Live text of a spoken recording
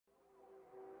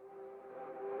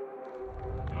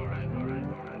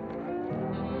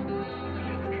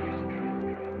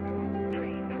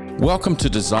Welcome to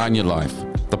Design Your Life,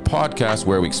 the podcast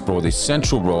where we explore the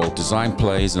central role design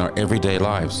plays in our everyday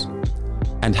lives,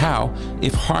 and how,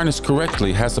 if harnessed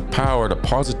correctly, has the power to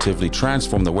positively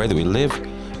transform the way that we live,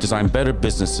 design better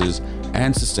businesses,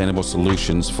 and sustainable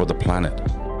solutions for the planet.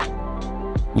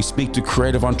 We speak to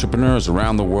creative entrepreneurs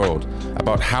around the world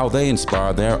about how they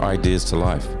inspire their ideas to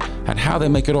life and how they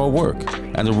make it all work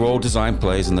and the role design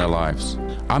plays in their lives.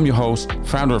 I'm your host,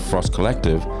 founder of Frost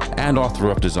Collective and author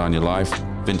of Design Your Life,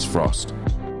 Vince Frost.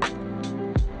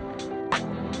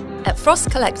 At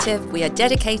Frost Collective, we are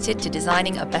dedicated to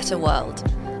designing a better world.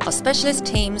 Our specialist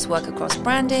teams work across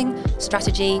branding,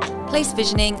 strategy, place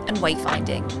visioning, and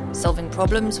wayfinding, solving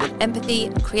problems with empathy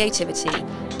and creativity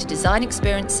to design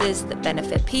experiences that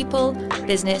benefit people,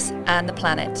 business, and the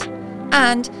planet.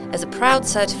 And as a proud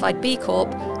certified B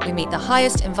Corp, we meet the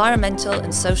highest environmental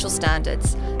and social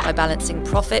standards by balancing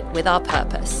profit with our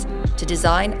purpose, to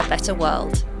design a better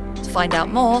world. To find out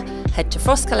more, head to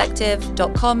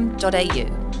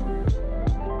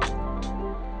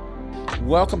frostcollective.com.au.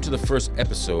 Welcome to the first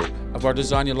episode of our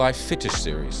Design Your Life Fetish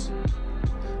series.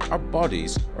 Our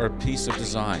bodies are a piece of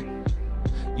design.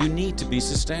 You need to be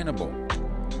sustainable.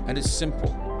 And it's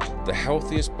simple. The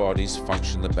healthiest bodies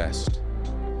function the best.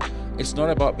 It's not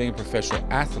about being a professional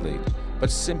athlete, but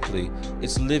simply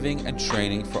it's living and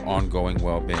training for ongoing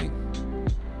well-being.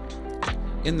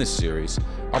 In this series,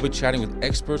 I'll be chatting with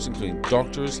experts including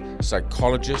doctors,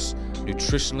 psychologists,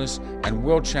 nutritionists, and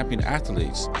world champion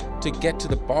athletes to get to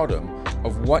the bottom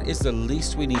of what is the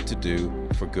least we need to do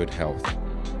for good health.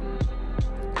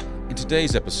 In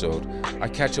today's episode, I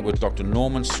catch up with Dr.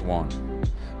 Norman Swan,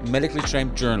 medically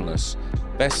trained journalist,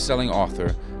 best-selling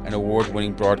author, and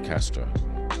award-winning broadcaster.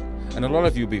 And a lot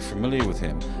of you will be familiar with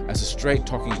him as a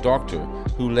straight-talking doctor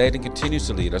who led and continues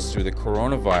to lead us through the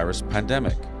coronavirus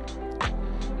pandemic.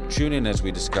 Tune in as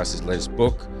we discuss his latest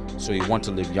book, So You Want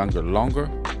to Live Younger Longer,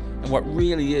 and what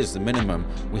really is the minimum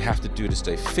we have to do to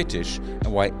stay fitish,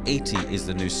 and why 80 is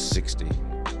the new 60.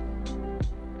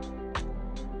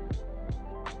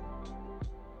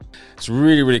 It's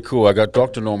really, really cool. I got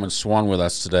Dr. Norman Swan with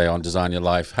us today on Design Your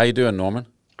Life. How you doing, Norman?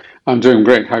 I'm doing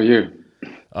great. How are you?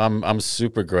 I'm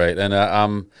super great.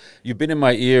 And you've been in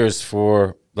my ears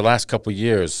for the last couple of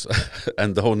years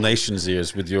and the whole nation's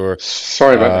ears with your...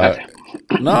 Sorry about that.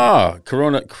 No,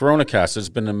 CoronaCast has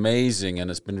been amazing,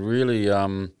 and it's been really...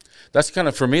 that's kind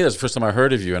of, for me, that's the first time I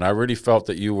heard of you, and I really felt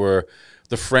that you were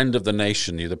the friend of the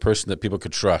nation. You're the person that people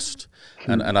could trust,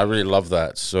 and I really love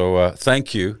that. So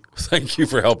thank you. Thank you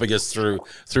for helping us through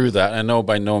that. I know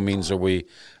by no means are we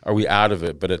out of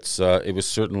it, but it was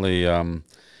certainly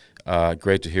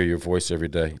great to hear your voice every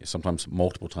day, sometimes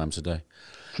multiple times a day.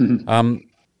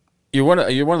 You're one of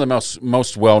the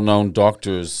most well-known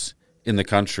doctors in the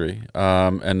country,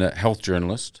 and a health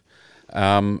journalist,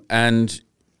 and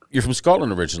you're from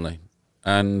Scotland originally.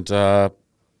 And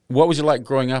what was it like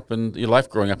growing up in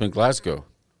Glasgow?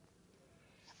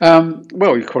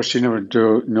 Well, of course, you never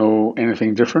do know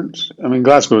anything different. I mean,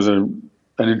 Glasgow is an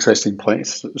interesting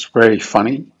place. It's very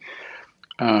funny.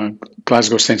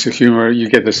 Glasgow's sense of humor, you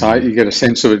get a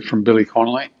sense of it from Billy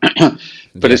Connolly,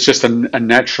 but it's just a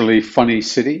naturally funny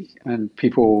city, and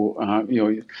people,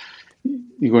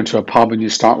 you go into a pub and you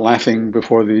start laughing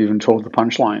before they've even told the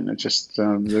punchline. It's just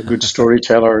the good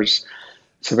storytellers.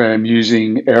 It's a very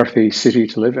amusing, earthy city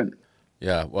to live in.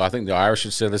 Yeah, well, I think the Irish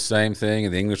would say the same thing,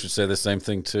 and the English would say the same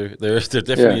thing too. There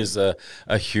definitely is a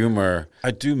humor. I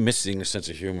do miss the English sense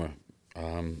of humor.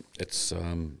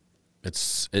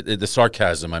 The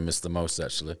sarcasm I miss the most,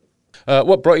 actually.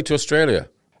 What brought you to Australia?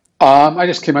 I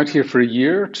just came out here for a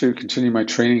year to continue my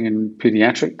training in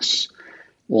pediatrics.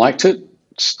 Liked it.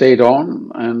 Stayed on,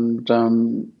 and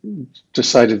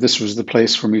decided this was the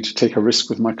place for me to take a risk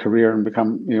with my career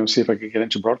and see if I could get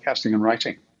into broadcasting and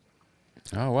writing.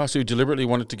 Oh, wow. So you deliberately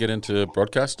wanted to get into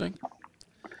broadcasting?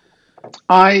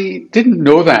 I didn't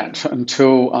know that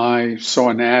until I saw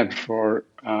an ad for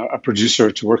a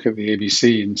producer to work at the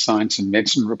ABC in science and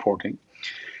medicine reporting.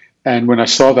 And when I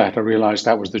saw that, I realized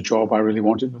that was the job I really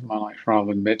wanted with my life rather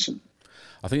than medicine.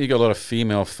 I think you got a lot of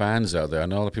female fans out there. I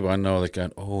know a lot of people I know that go,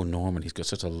 "Oh, Norman, he's got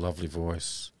such a lovely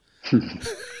voice."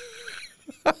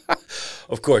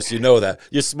 Of course, you know that.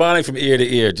 You're smiling from ear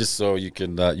to ear, just so you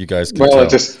guys can tell.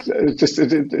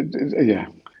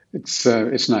 It's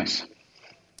nice.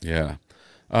 Yeah.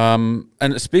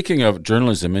 And speaking of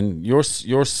journalism, and your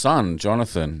son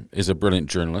Jonathan is a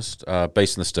brilliant journalist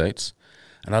based in the States.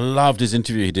 And I loved his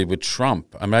interview he did with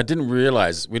Trump. I mean, I didn't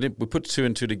realize, we put two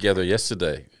and two together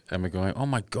yesterday, and we're going, oh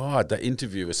my God, that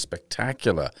interview is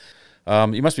spectacular.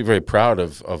 You must be very proud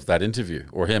of that interview,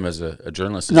 or him as a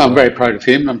journalist. No, I'm very proud of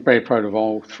him. I'm very proud of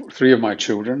all three of my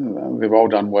children. They've all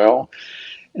done well,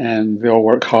 and they all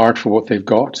work hard for what they've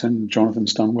got. And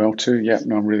Jonathan's done well too. Yeah,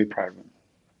 no, I'm really proud of him.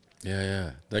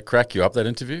 Yeah. That crack you up, that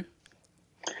interview?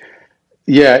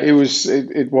 Yeah, it was.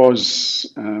 It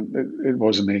was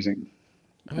amazing.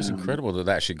 It was incredible that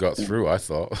actually got through, I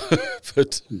thought.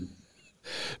 But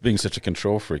being such a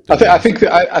control freak. I think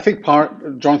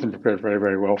Jonathan prepared very,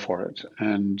 very well for it,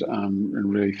 and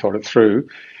really thought it through,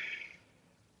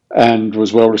 and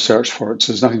was well researched for it.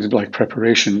 So there's nothing to like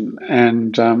preparation.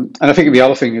 And I think the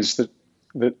other thing is that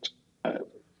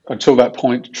until that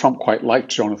point, Trump quite liked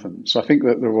Jonathan. So I think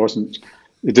that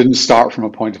it didn't start from a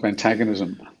point of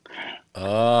antagonism. He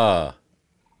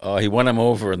won him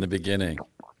over in the beginning.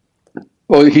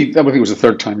 Well, I think it was the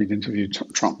third time he'd interviewed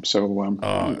Trump, so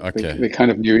okay. They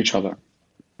kind of knew each other.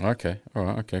 Okay, all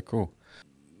right, okay, cool.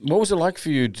 What was it like for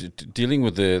you dealing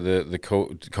with the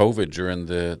COVID during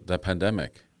the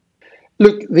pandemic?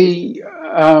 Look, we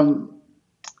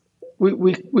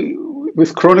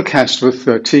with Coronacast,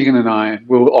 with Tegan and I,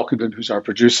 Will Ockenden, who's our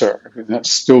producer, that's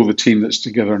still the team that's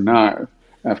together now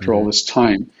after all this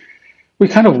time. We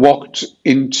kind of walked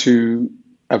into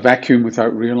a vacuum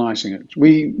without realizing it.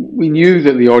 We knew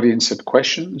that the audience had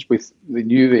questions. We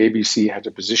knew the ABC had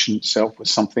to position itself with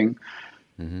something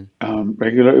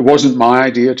regular. It wasn't my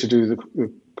idea to do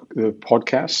the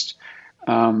podcast.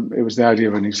 It was the idea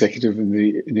of an executive in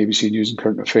ABC News and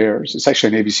Current Affairs. It's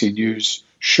actually an ABC News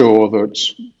show, although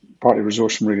it's partly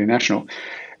resourced from Radio National.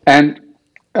 And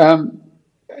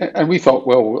we thought,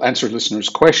 well, we'll answer listeners'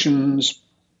 questions,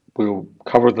 we'll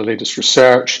cover the latest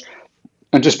research,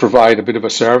 and just provide a bit of a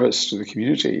service to the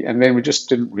community. And then we just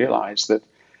didn't realize that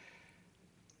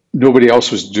nobody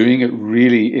else was doing it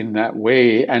really in that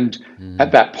way. And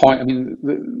at that point, I mean,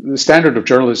 the standard of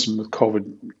journalism with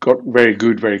COVID got very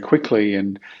good very quickly.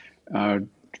 And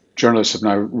journalists have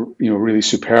now, really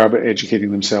superb at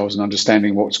educating themselves and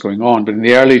understanding what's going on. But in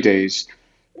the early days,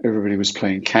 everybody was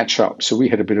playing catch up. So we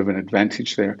had a bit of an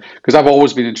advantage there, because I've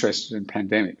always been interested in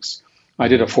pandemics. I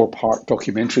did a 4-part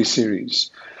documentary series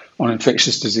on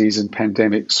infectious disease and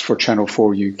pandemics for Channel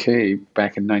 4 UK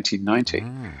back in 1990.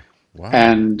 Wow.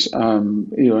 And,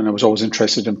 and I was always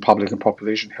interested in public and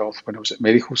population health when I was at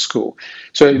medical school.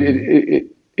 So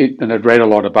and I'd read a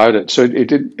lot about it. So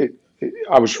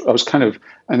I was kind of,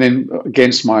 and then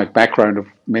against my background of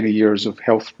many years of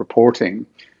health reporting,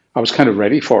 I was kind of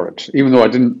ready for it. Even though I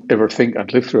didn't ever think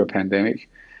I'd live through a pandemic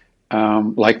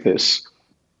like this,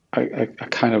 I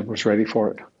kind of was ready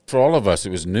for it. For all of us,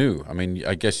 it was new. I mean,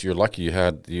 I guess you're lucky you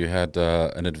had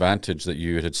an advantage that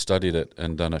you had studied it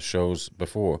and done shows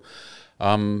before.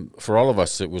 For all of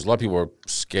us, it was a lot of people were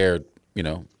scared,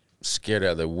 scared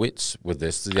out of their wits with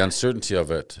this. The uncertainty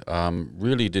of it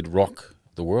really did rock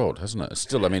the world, hasn't it?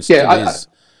 Still, I mean, still is.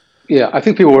 I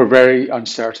think people were very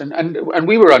uncertain, and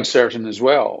we were uncertain as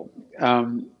well,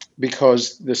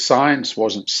 because the science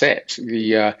wasn't set.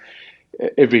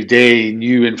 Every day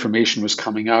new information was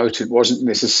coming out. It wasn't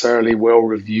necessarily well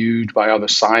reviewed by other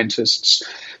scientists,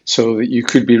 so that you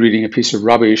could be reading a piece of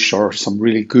rubbish or some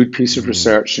really good piece of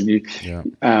research, and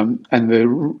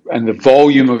the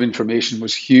volume of information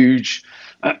was huge,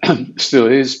 still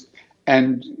is,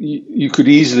 and you could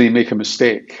easily make a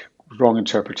mistake, wrong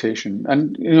interpretation,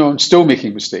 and I'm still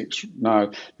making mistakes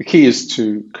now. The key is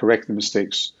to correct the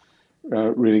mistakes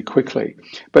really quickly.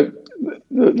 But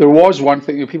there was one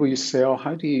thing, people used to say,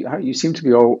 how you seem to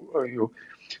be all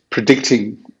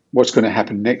predicting what's going to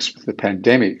happen next with the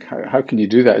pandemic. How can you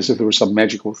do that, as if there was some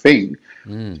magical thing?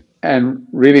 And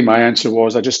really my answer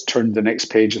was, I just turned the next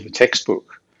page of the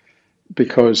textbook,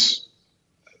 because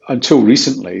until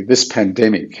recently, this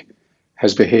pandemic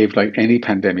has behaved like any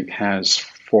pandemic has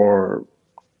for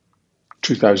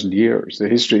 2,000 years, the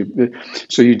history.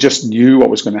 So you just knew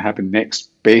what was going to happen next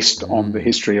based on the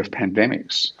history of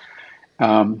pandemics.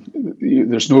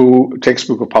 There's no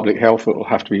textbook of public health that will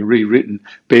have to be rewritten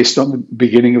based on the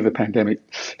beginning of the pandemic.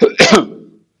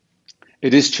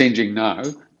 It is changing now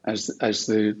as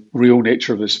the real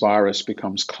nature of this virus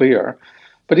becomes clear.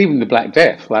 But even the Black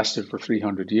Death lasted for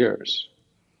 300 years.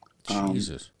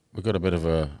 Jesus, we've got a bit of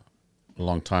a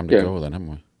long time to go then, haven't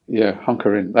we? Yeah,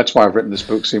 hunker in. That's why I've written this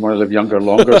book, so you want to live younger,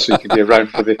 longer, so you can be around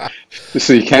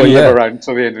so you can live around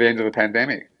until the end of the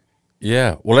pandemic.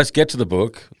 Yeah, well, let's get to the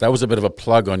book. That was a bit of a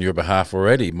plug on your behalf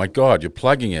already. My God, you're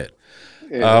plugging it.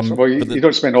 Yeah, well, you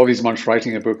don't spend all these months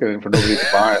writing a book and then for nobody to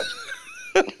buy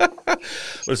it. Well,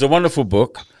 it's a wonderful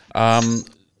book.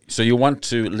 So you want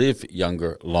to live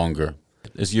younger, longer.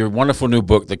 It's your wonderful new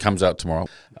book that comes out tomorrow,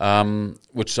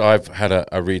 which I've had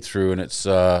a read through, and it's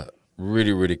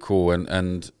really, really cool.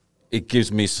 And it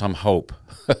gives me some hope.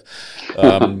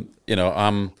 You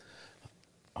know,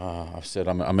 I've said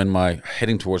I'm in my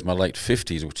heading towards my late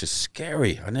 50s, which is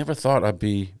scary. I never thought I'd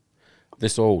be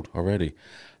this old already.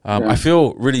 I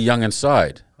feel really young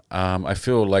inside. I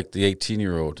feel like the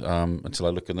 18-year-old until I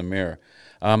look in the mirror.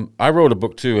 I wrote a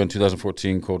book too in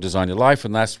 2014 called Design Your Life,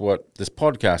 and that's what this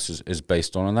podcast is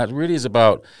based on. And that really is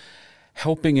about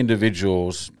helping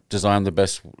individuals design the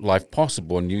best life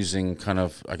possible and using kind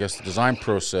of, I guess, the design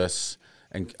process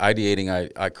and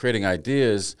ideating, creating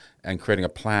ideas and creating a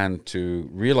plan to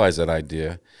realize that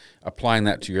idea. Applying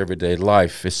that to your everyday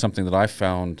life is something that I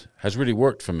found has really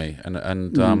worked for me. And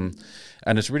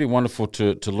it's really wonderful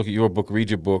to look at your book,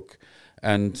 read your book,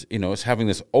 and, you know, it's having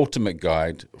this ultimate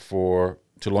guide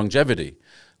to longevity.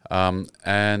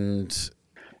 And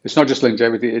it's not just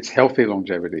longevity, it's healthy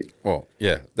longevity. Well,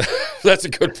 yeah, that's a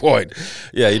good point.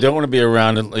 Yeah, you don't want to be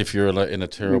around if you're in a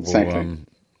terrible... Exactly.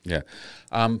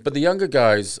 But the younger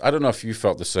guys, I don't know if you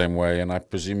felt the same way, and I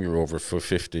presume you're over for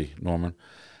 50, Norman.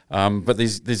 But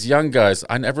these young guys,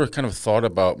 I never kind of thought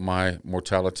about my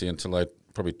mortality until I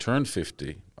probably turned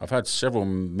 50. I've had several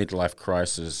midlife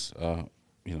crises,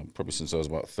 probably since I was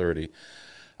about 30.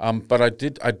 But I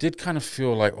did kind of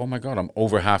feel like, oh my God, I'm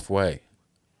over halfway.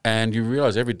 And you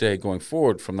realize every day going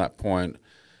forward from that point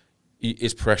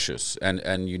is precious.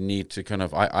 And you need to kind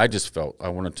of, I just felt I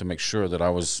wanted to make sure that I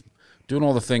was doing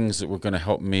all the things that were going to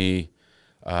help me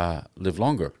live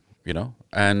longer, you know?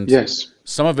 And yes,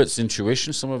 some of it's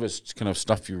intuition, some of it's kind of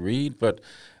stuff you read, but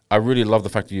I really love the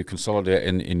fact that you consolidate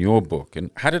in your book. And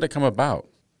how did it come about?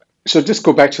 So just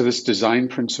go back to this design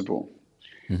principle.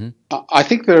 Mm-hmm. I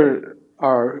think there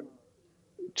are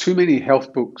too many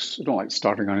health books, I don't like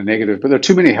starting on a negative, but there are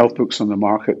too many health books on the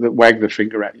market that wag their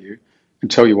finger at you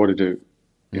and tell you what to do.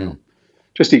 You know,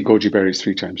 just eat goji berries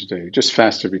 3 times a day, just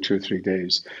fast every 2 or 3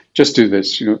 days, just do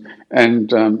this, you know.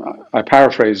 And I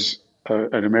paraphrase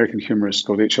an American humorist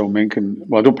called H.L. Mencken.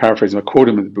 Well, I don't paraphrase him, I quote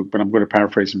him in the book, but I'm going to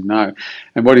paraphrase him now.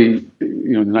 And what he,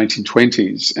 you know, in the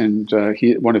 1920s,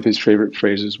 and one of his favorite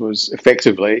phrases was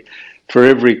effectively, for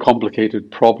every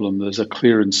complicated problem, there's a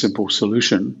clear and simple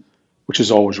solution, which is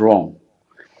always wrong.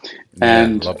 Yeah,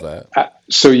 and love that.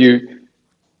 So you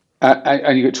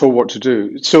get told what to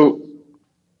do. So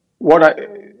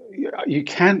you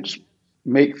can't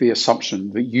make the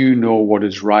assumption that you know what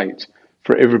is right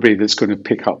for everybody that's going to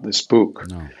pick up this book.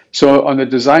 No. So on the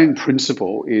design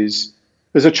principle there's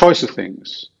a choice of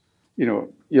things. You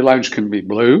know, your lounge can be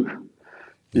blue.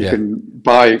 You can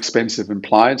buy expensive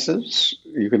appliances.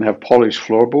 You can have polished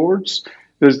floorboards.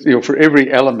 There's, you know, for every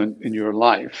element in your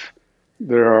life,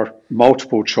 there are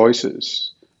multiple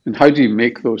choices. And how do you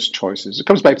make those choices? It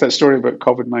comes back to that story about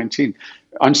COVID-19.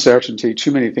 Uncertainty,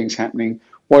 too many things happening.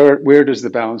 Where does the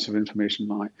balance of information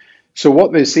lie? So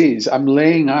what this is, I'm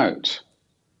laying out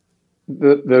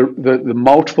the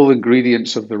multiple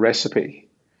ingredients of the recipe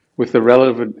with the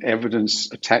relevant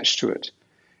evidence attached to it.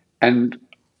 And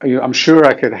you know, I'm sure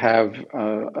I could have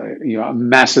a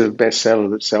massive bestseller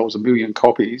that sells 1 million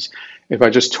copies if I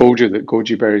just told you that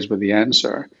goji berries were the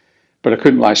answer, but I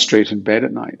couldn't lie straight in bed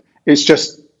at night. It's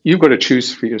just, you've got to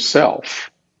choose for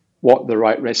yourself what the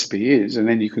right recipe is, and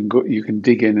then you can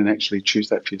dig in and actually choose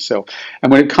that for yourself.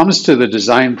 And when it comes to the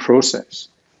design process,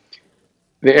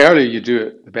 the earlier you do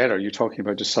it, the better. You're talking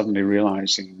about just suddenly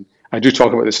realizing, I do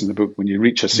talk about this in the book, when you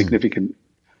reach a significant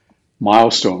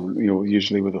milestone, you know,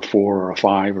 usually with a 4 or a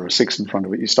 5 or a 6 in front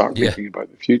of it, you start thinking about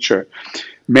the future.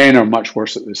 Men are much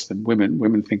worse at this than women.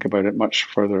 Women think about it much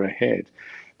further ahead.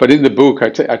 But in the book, I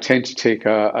tend to take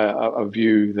a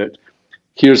view that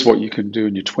here's what you can do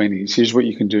in your 20s, here's what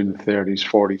you can do in the 30s,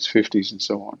 40s, 50s, and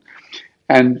so on.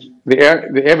 And the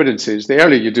evidence is the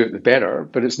earlier you do it, the better,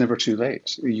 but it's never too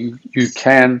late. You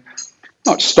can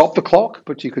not stop the clock,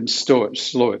 but you can slow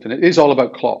it. And it is all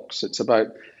about clocks. It's about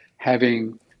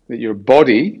having that your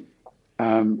body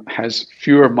has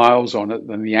fewer miles on it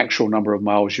than the actual number of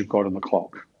miles you've got on the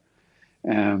clock.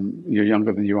 You're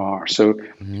younger than you are. So,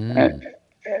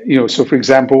 you know, so for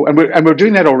example, and we're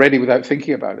doing that already without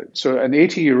thinking about it. So an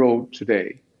 80-year-old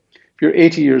today, if you're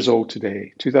 80 years old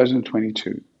today,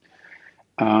 2022,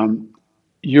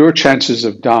 your chances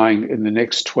of dying in the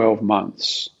next 12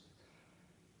 months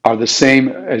are the same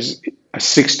as a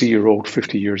 60-year-old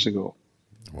 50 years ago.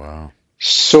 Wow.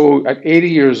 So at 80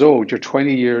 years old, you're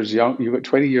 20 years young. You've got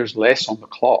 20 years less on the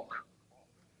clock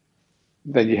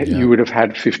than you would have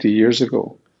had 50 years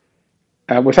ago,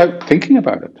 without thinking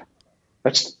about it.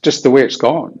 That's just the way it's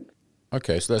gone.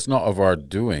 Okay, so that's not of our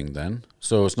doing then.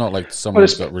 So it's not like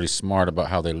someone's got really smart about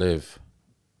how they live.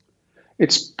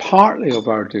 It's partly of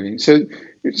our doing. So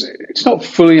it's not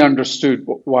fully understood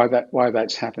why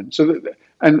that's happened. So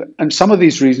And some of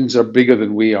these reasons are bigger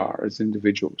than we are as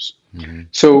individuals. Mm-hmm.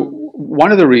 So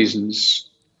one of the reasons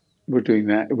we're doing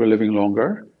that, we're living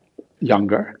longer,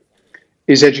 younger,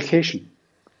 is education.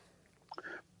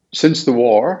 Since the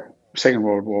war, Second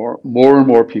World War, more and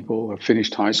more people have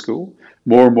finished high school.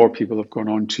 More and more people have gone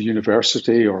on to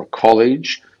university or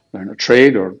college, learn a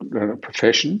trade or learn a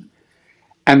profession.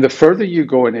 And the further you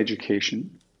go in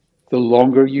education, the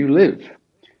longer you live.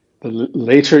 The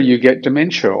later you get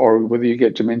dementia, or whether you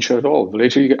get dementia at all, the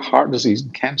later you get heart disease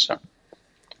and cancer.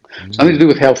 It's nothing to do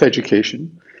with health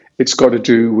education. It's got to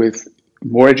do with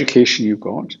more education you've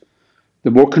got,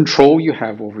 the more control you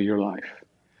have over your life,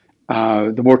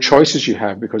 the more choices you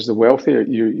have, because the wealthier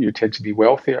you tend to be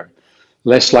wealthier,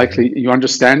 less likely you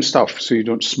understand stuff, so you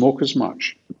don't smoke as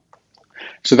much.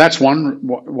 So that's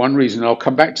one reason. I'll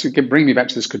come back to bring me back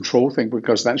to this control thing,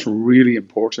 because that's really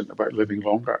important about living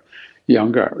longer,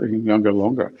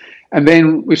 longer. And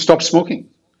then we stopped smoking.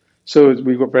 So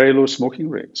we've got very low smoking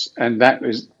rates, and that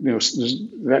is,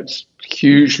 that's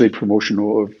hugely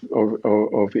promotional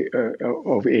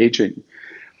of aging.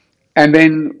 And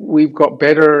then we've got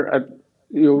better at,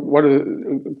 what are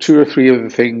the 2 or 3 of the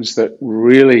things that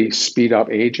really speed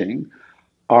up aging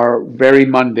are very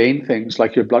mundane things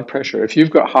like your blood pressure. If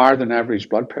you've got higher than average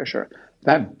blood pressure,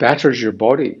 that batters your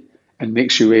body and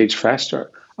makes you age faster.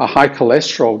 A high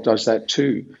cholesterol does that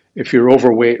too. If you're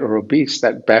overweight or obese,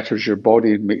 that batters your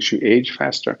body and makes you age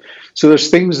faster. So there's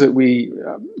things that we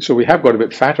have got a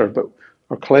bit fatter, but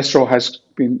our cholesterol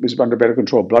is under better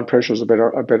control. Blood pressure is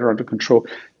better under control.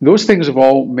 Those things have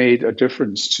all made a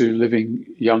difference to living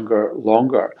younger,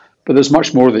 longer. But there's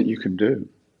much more that you can do.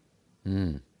 I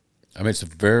mean, it's a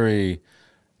very,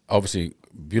 obviously,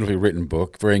 beautifully written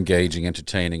book, very engaging,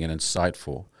 entertaining, and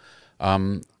insightful.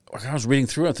 I was reading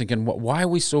through it thinking, why are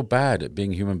we so bad at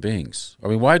being human beings? I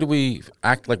mean, why do we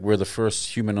act like we're the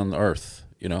first human on Earth,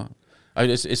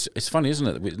 It's funny, isn't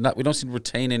it? We don't seem to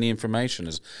retain any information.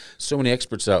 There's so many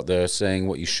experts out there saying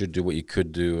what you should do, what you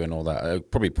could do, and all that.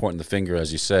 Probably pointing the finger,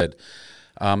 as you said.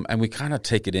 And we kind of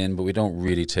take it in, but we don't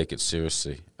really take it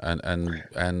seriously.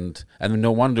 And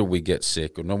no wonder we get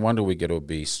sick, or no wonder we get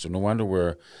obese, or no wonder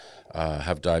we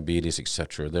have diabetes,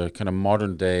 etc. They're kind of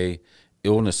modern day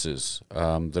illnesses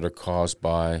that are caused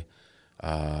by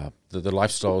the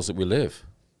lifestyles that we live.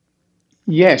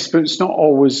 Yes, but it's not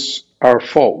always our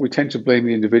fault. We tend to blame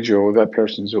the individual. That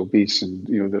person's obese, and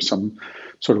there's some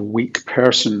sort of weak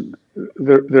person.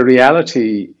 The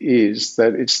reality is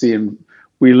that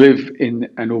we live in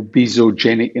an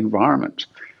obesogenic environment,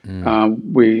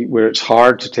 where it's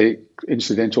hard to take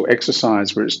incidental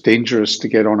exercise, where it's dangerous to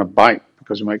get on a bike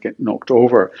because you might get knocked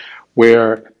over,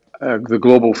 where the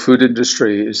global food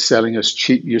industry is selling us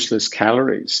cheap, useless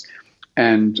calories,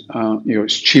 and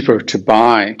it's cheaper to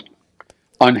buy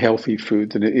unhealthy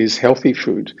food than it is healthy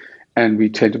food, and we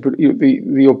tend to put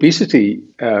the obesity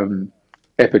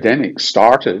epidemic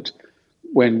started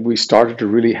when we started to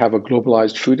really have a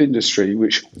globalized food industry,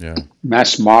 which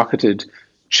mass marketed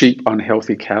cheap,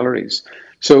 unhealthy calories.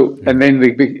 So, and then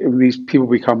these people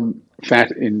become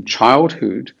fat in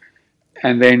childhood,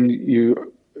 and then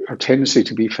our tendency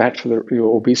to be fat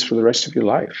obese for the rest of your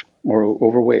life, or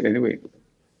overweight anyway.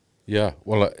 Yeah,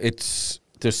 well,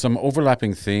 there's some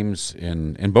overlapping themes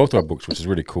in both our books, which is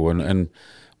really cool. And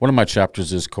one of my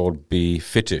chapters is called Be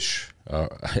Fittish,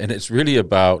 and it's really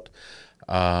about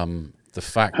the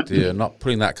fact that you're not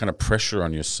putting that kind of pressure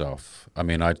on yourself. I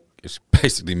mean, it's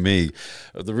basically me,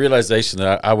 the realization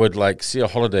that I would see a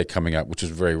holiday coming up, which is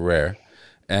very rare.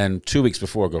 And 2 weeks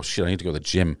before, I go, shit, I need to go to the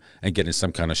gym and get in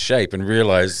some kind of shape, and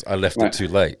realize I left it too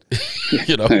late.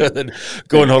 And then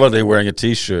go on holiday wearing a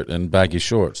T-shirt and baggy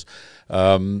shorts.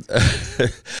 And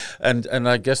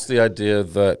I guess the idea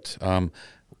that when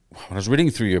I was reading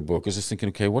through your book, I was just thinking,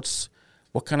 okay,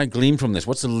 what can I glean from this?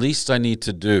 What's the least I need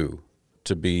to do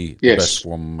to be the best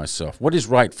form of myself? What is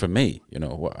right for me?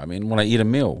 I mean, when I eat a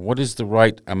meal, what is the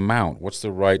right amount? What's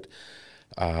the right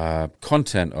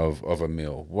content of a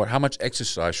meal? How much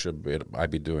exercise should I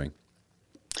be doing?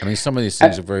 I mean, some of these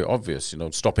things are very obvious.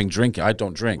 Stopping drinking. I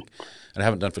don't drink, and I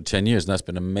haven't done for 10 years, and that's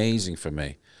been amazing for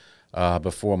me.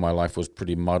 Before, my life was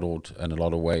pretty muddled in a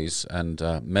lot of ways, and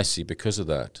messy because of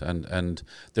that. And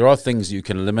there are things you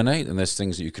can eliminate, and there's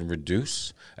things that you can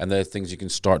reduce, and there are things you can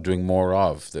start doing more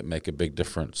of that make a big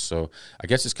difference. So I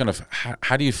guess it's kind of,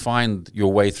 how do you find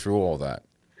your way through all that?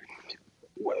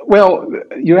 Well,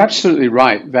 you're absolutely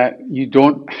right that you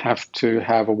don't have to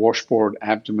have a washboard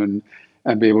abdomen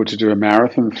and be able to do a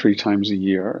marathon 3 times a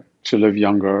year to live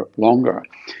younger, longer.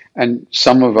 And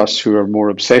some of us who are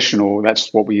more obsessional,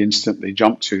 that's what we instantly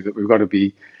jump to, that we've got to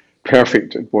be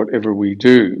perfect at whatever we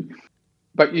do.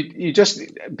 but you just,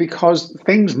 because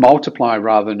things multiply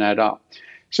rather than add up.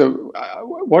 So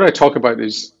what I talk about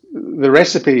is the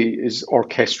recipe is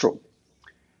orchestral.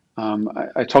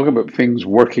 I talk about things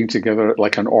working together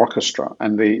like an orchestra,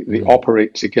 and they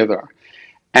operate together.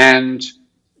 And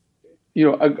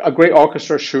a great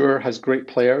orchestra sure has great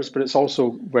players, but it's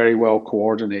also very well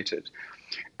coordinated.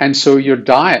 And so your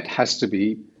diet has to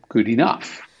be good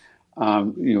enough.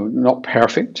 Not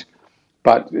perfect,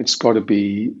 but it's got to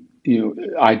be.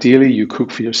 Ideally, you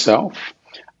cook for yourself.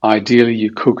 Ideally,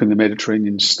 you cook in the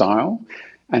Mediterranean style,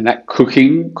 and that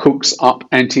cooking cooks up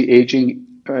anti-aging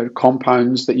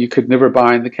compounds that you could never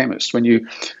buy in the chemist. When you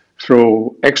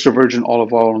throw extra virgin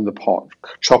olive oil in the pot,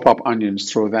 chop up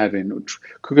onions, throw that in,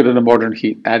 cook it at a moderate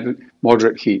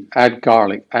heat, add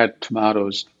garlic, add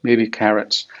tomatoes, maybe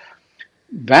carrots.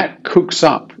 That cooks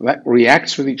up, that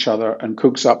reacts with each other and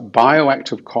cooks up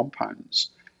bioactive compounds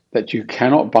that you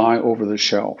cannot buy over the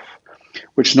shelf,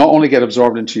 which not only get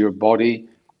absorbed into your body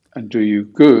and do you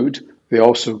good, they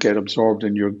also get absorbed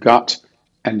in your gut,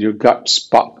 and your gut's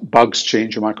bugs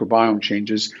change, your microbiome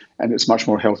changes, and it's much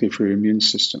more healthy for your immune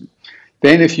system.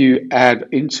 Then if you add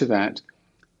into that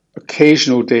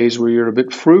occasional days where you're a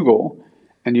bit frugal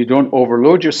and you don't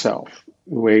overload yourself,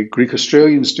 the way Greek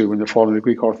Australians do when they're following the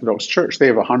Greek Orthodox Church, they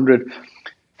have 100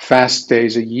 fast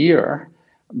days a year,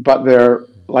 but they're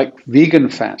like vegan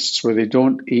fasts where they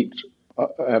don't eat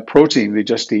protein, they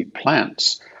just eat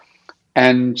plants.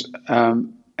 And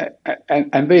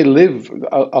they live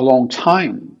a long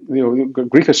time.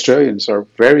 Greek Australians are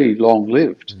very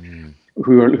long-lived,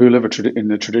 who live in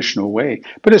the traditional way.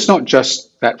 But it's not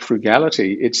just that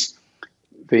frugality. It's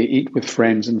they eat with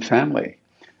friends and family.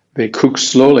 They cook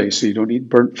slowly, so you don't eat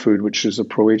burnt food, which is a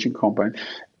pro-aging compound.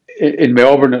 In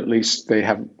Melbourne, at least, they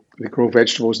grow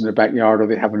vegetables in their backyard, or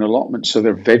they have an allotment, so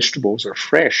their vegetables are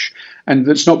fresh. And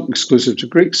it's not exclusive to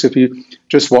Greeks. If you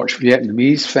just watch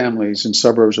Vietnamese families in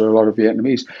suburbs, or a lot of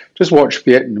Vietnamese, just watch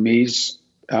Vietnamese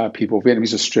people,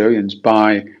 Vietnamese Australians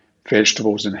buy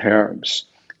vegetables and herbs.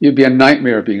 It'd be a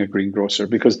nightmare being a greengrocer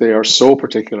because they are so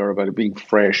particular about it being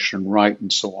fresh and right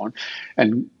and so on.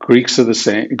 And Greeks are the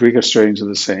same, Greek Australians are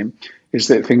the same, is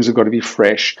that things have got to be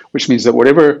fresh, which means that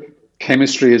whatever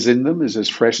chemistry is in them is as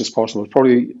fresh as possible. It's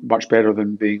probably much better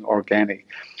than being organic.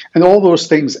 And all those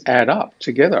things add up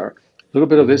together. A little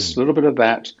bit of this, a little bit of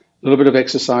that, a little bit of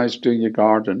exercise doing your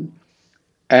garden.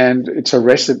 And it's a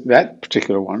recipe, that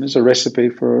particular one is a recipe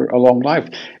for a long life.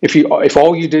 If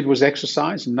all you did was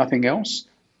exercise and nothing else,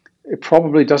 it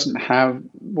probably doesn't have,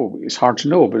 well, it's hard to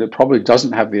know, but it probably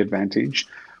doesn't have the advantage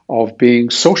of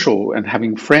being social and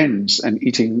having friends and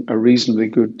eating a reasonably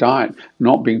good diet,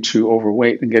 not being too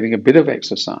overweight and getting a bit of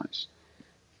exercise.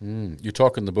 You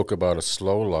talk in the book about a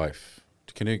slow life.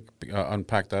 Can you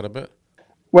unpack that a bit?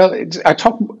 Well, I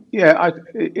talk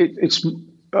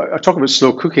about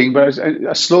slow cooking, but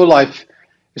a slow life,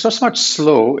 it's not so much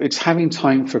slow, it's having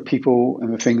time for people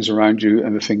and the things around you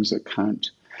and the things that count.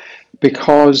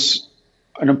 Because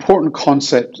an important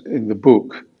concept in the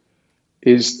book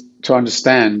is to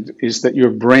understand is that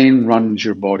your brain runs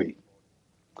your body.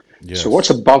 Yes. So what's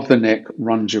above the neck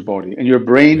runs your body, and your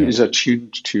brain is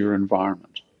attuned to your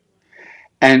environment.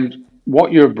 And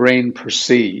what your brain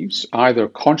perceives, either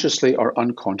consciously or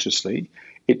unconsciously,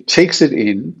 it takes it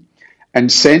in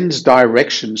and sends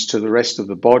directions to the rest of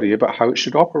the body about how it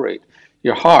should operate.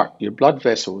 Your heart, your blood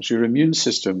vessels, your immune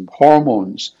system,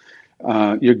 hormones,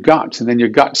 your gut, and then your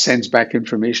gut sends back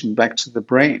information back to the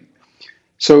brain.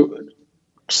 So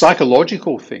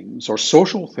psychological things or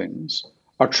social things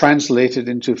are translated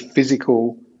into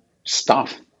physical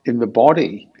stuff in the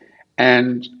body.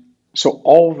 And so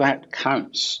all that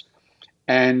counts.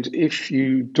 And if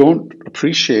you don't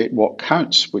appreciate what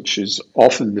counts, which is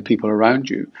often the people around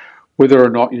you, whether or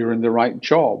not you're in the right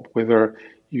job, whether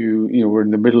we're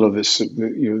in the middle of this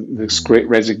this great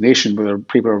resignation, whether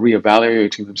people are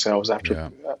reevaluating themselves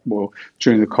after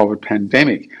during the COVID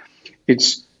pandemic,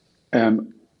 it's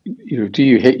do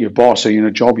you hate your boss? Are you in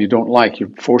a job you don't like? You're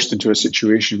forced into a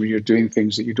situation where you're doing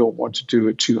things that you don't want to do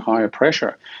at too high a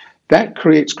pressure. That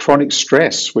creates chronic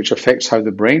stress, which affects how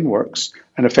the brain works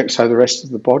and affects how the rest of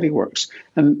the body works.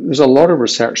 And there's a lot of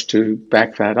research to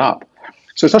back that up.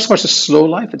 So it's not so much a slow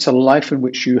life, it's a life in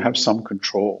which you have some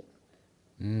control.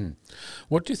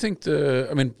 What do you think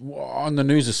on the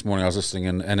news this morning I was listening,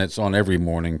 and it's on every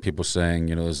morning, people saying,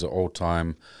 there's an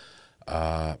all-time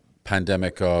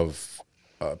pandemic of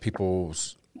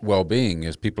people's well-being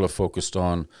as people are focused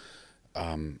on,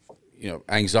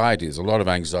 anxiety. There's a lot of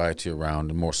anxiety around,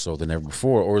 and more so than ever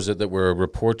before. Or is it that we're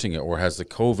reporting it, or has the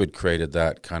COVID created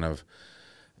that kind of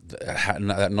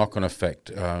that knock-on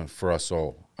effect for us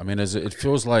all? I mean, it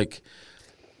feels like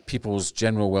people's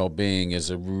general well-being is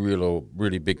a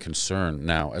really big concern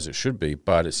now, as it should be,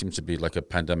 but it seems to be like a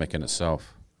pandemic in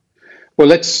itself. Well,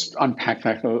 let's unpack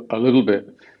that a little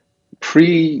bit.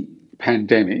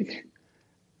 Pre-pandemic,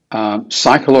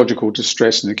 psychological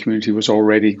distress in the community was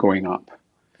already going up.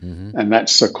 And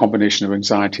that's a combination of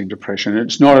anxiety and depression.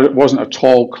 It wasn't at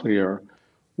all clear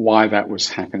why that was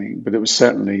happening, but it was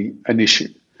certainly an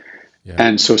issue. Yeah.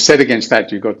 And so set against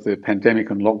that, you've got the pandemic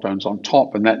and lockdowns on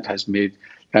top, and that has made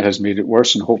it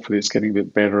worse, and hopefully it's getting a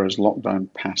bit better as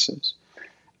lockdown passes.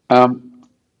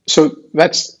 So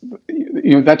that's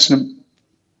an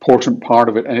important part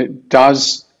of it, and it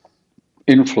does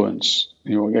influence,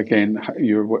 again,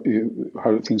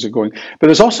 how things are going. But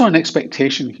there's also an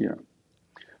expectation here,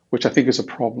 which I think is a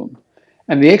problem.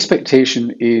 And the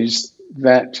expectation is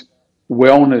that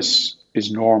wellness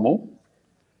is normal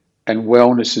and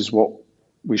wellness is what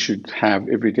we should have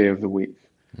every day of the week.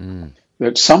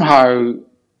 That somehow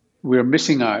we're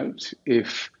missing out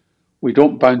if we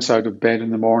don't bounce out of bed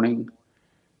in the morning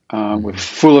with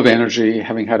full of energy,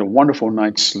 having had a wonderful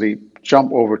night's sleep,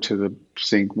 jump over to the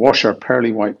sink, wash our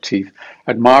pearly white teeth,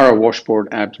 admire our washboard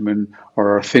abdomen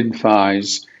or our thin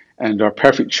thighs, and our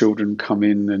perfect children come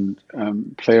in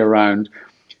and play around.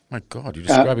 My God, you're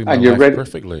describing my life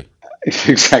perfectly.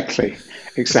 Exactly.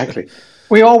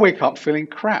 We all wake up feeling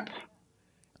crap.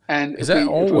 And is that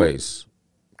always?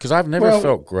 Because I've never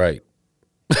felt great.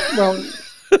 Well,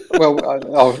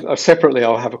 separately,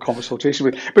 I'll have a consultation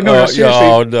with. But no, seriously.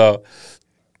 Oh no.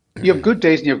 You have good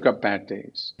days and you've got bad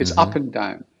days. It's up and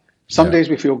down. Some days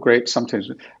we feel great. Sometimes.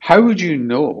 How would you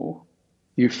know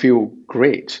you feel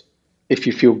great if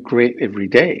you feel great every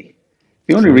day?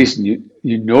 The only reason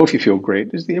you know if you feel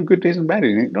great is that you have good days and bad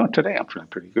days. You think, no, today I'm feeling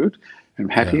pretty good. I'm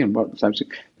happy. And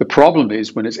the problem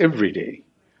is when it's every day,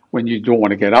 when you don't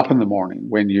want to get up in the morning,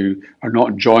 when you are not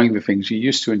enjoying the things you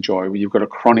used to enjoy, when you've got a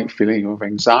chronic feeling of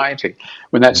anxiety,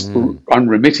 when that's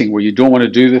unremitting, where you don't want to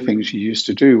do the things you used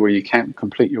to do, where you can't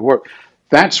complete your work.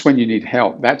 That's when you need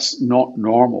help. That's not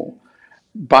normal.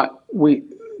 But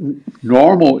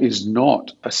normal is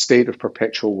not a state of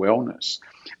perpetual wellness.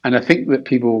 And I think that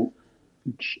people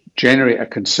generate a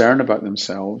concern about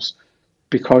themselves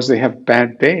because they have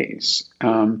bad days.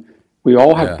 We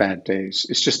all have bad days.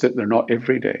 It's just that they're not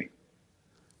every day.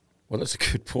 Well, that's a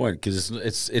good point,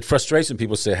 because it frustrates when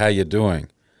people say, "How you doing?"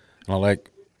 And I'm like,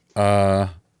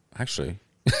 actually.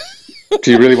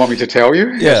 Do you really want me to tell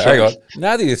you? Yeah, hang on.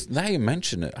 Now you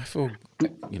mention it, I feel,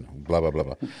 blah, blah,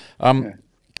 blah, blah.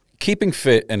 Keeping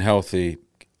fit and healthy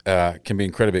can be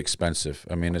incredibly expensive.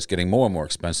 I mean, it's getting more and more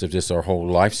expensive, just our whole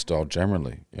lifestyle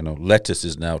generally. Lettuce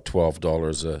is now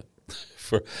 $12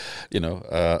 for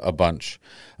a bunch,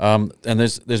 and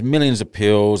there's millions of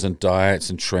pills and diets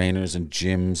and trainers and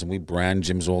gyms, and we brand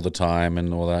gyms all the time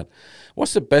and all that.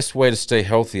 What's the best way to stay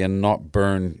healthy and not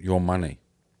burn your money?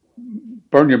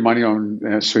 Burn your money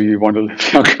on so you want to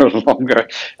live younger or longer,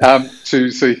 so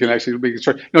you can actually make a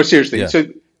choice. No, seriously. Yeah. So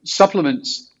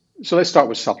supplements. So let's start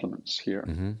with supplements here,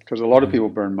 because a lot of people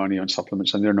burn money on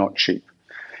supplements and they're not cheap.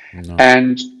 No.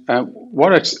 And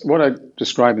what I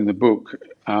describe in the book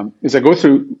is I go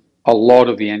through a lot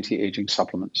of the anti-aging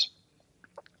supplements,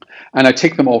 and I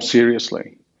take them all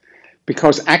seriously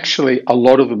because actually a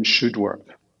lot of them should work.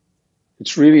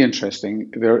 It's really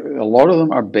interesting. A lot of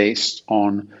them are based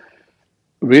on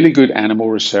really good animal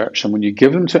research, and when you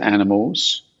give them to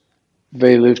animals,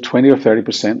 they live 20 or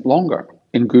 30% longer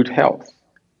in good health.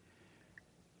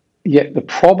 Yet the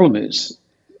problem is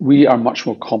we are much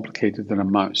more complicated than a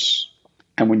mouse.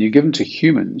 And when you give them to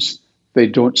humans, they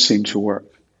don't seem to work.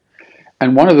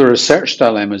 And one of the research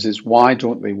dilemmas is, why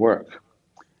don't they work?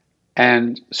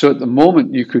 And so at the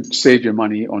moment, you could save your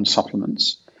money on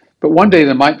supplements. But one day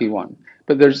there might be one.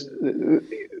 But the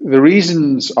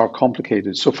reasons are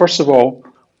complicated. So first of all,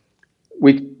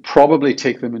 we probably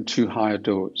take them in too high a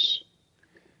dose.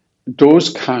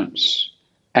 Dose counts.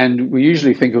 And we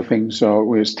usually think of things,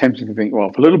 it's tempting to think, well,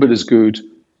 if a little bit is good,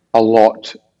 a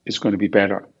lot is going to be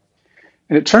better.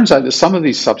 And it turns out that some of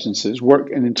these substances work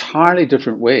in entirely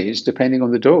different ways depending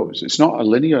on the dose. It's not a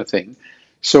linear thing.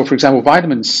 So, for example,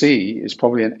 vitamin C is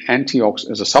probably an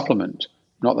antioxidant as a supplement.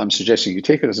 Not that I'm suggesting you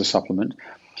take it as a supplement.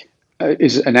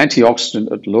 Is an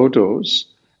antioxidant at low dose,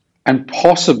 and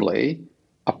possibly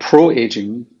a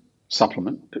pro-aging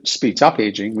supplement that speeds up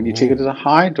aging when you take it at a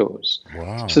high dose.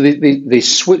 Wow. So they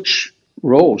switch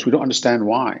roles. We don't understand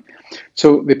why.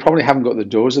 So they probably haven't got the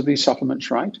dose of these supplements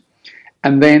right.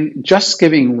 And then just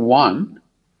giving one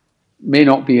may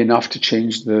not be enough to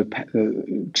change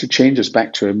us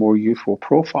back to a more youthful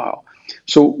profile.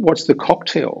 So what's the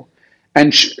cocktail?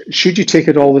 And should you take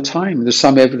it all the time? There's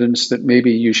some evidence that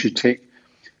maybe you should take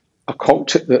a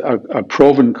cocktail, a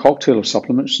proven cocktail of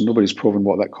supplements. Nobody's proven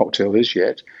what that cocktail is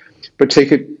yet, but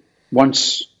take it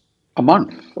once a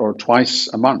month or twice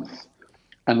a month,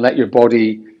 and let your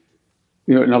body,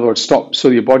 in other words, stop, so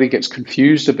your body gets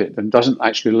confused a bit and doesn't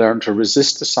actually learn to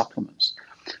resist the supplements.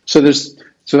 So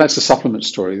that's the supplement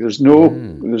story. There's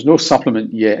no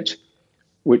supplement yet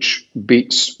which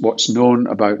beats what's known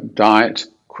about diet,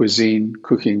 cuisine,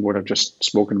 cooking, what I've just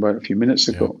spoken about a few minutes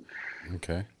ago. Yep.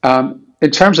 Okay.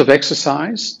 In terms of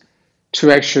exercise,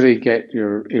 to actually get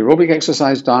your aerobic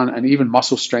exercise done and even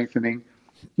muscle strengthening,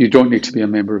 you don't need to be a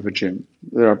member of a gym.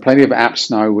 There are plenty of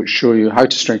apps now which show you how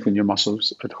to strengthen your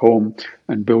muscles at home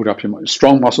and build up your muscles.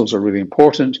 Strong muscles are really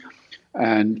important,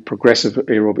 and progressive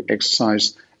aerobic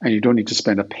exercise, and you don't need to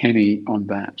spend a penny on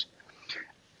that.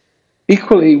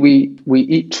 Equally, we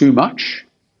eat too much,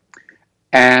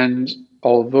 and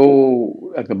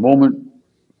although at the moment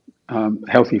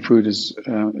healthy food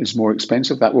is more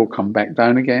expensive, that will come back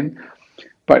down again.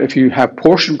 But if you have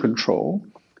portion control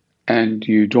and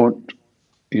you don't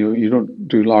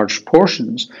do large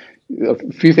portions, a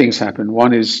few things happen.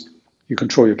 One is you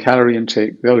control your calorie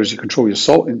intake. The other is you control your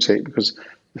salt intake, because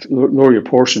if you lower your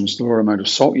portions, the lower amount of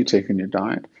salt you take in your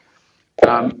diet.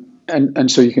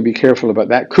 And so you can be careful about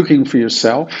that. Cooking for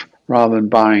yourself rather than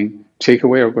buying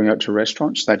takeaway or going out to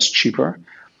restaurants, that's cheaper.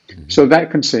 Mm-hmm. So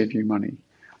that can save you money.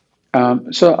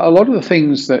 So a lot of the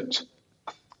things that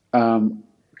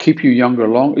keep you younger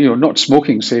not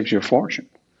smoking saves you a fortune.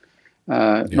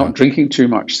 Not drinking too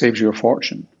much saves you a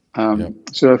fortune.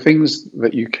 So there are things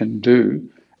that you can do,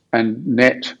 and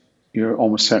net, you're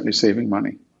almost certainly saving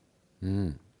money.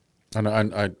 Mm. And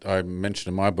I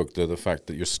mentioned in my book the fact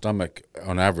that your stomach,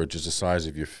 on average, is the size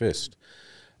of your fist,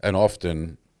 and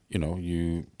often,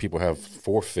 people have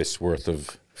 4 fists worth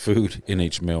of food in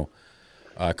each meal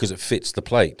because it fits the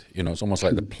plate. It's almost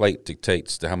like the plate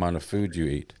dictates the amount of food you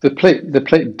eat. The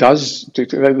plate does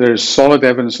dictate. There's solid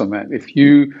evidence on that. If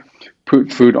you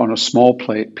put food on a small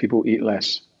plate, people eat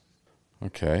less.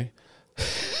 Okay.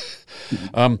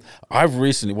 I've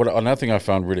recently, another thing I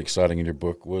found really exciting in your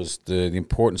book was the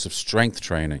importance of strength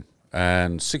training.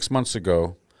 And 6 months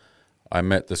ago, I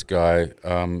met this guy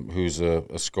who's a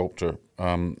sculptor.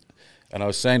 And I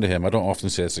was saying to him, I don't often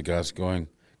say this to guys, going,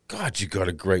 God, you got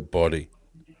a great body.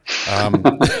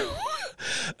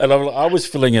 And I was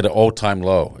feeling it at all-time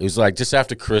low. It was like just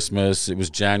after Christmas. It was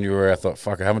January. I thought,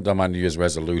 fuck, I haven't done my New Year's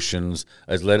resolutions.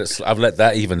 I've let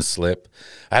that even slip.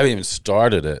 I haven't even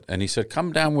started it. And he said,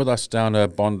 come down with us down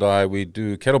at Bondi. We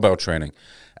do kettlebell training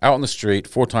out on the street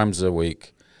 4 times a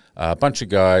week. A bunch of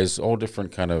guys, all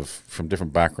different from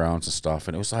different backgrounds and stuff.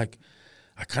 And it was like,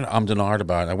 I kind of ummed and ahed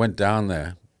about it. I went down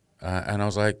there and I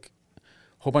was like, a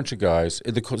whole bunch of guys.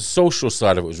 The social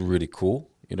side of it was really cool.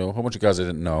 A whole bunch of guys I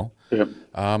didn't know. Yep.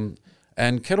 And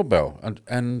kettlebell,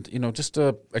 and just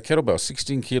a kettlebell,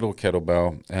 16-kilo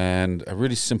kettlebell, and a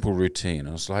really simple routine.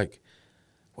 I was like,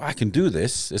 well, I can do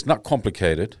this. It's not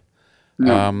complicated.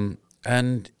 No.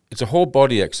 And it's a whole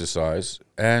body exercise,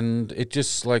 and it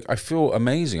just, I feel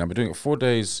amazing. I've been doing it 4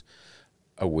 days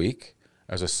a week,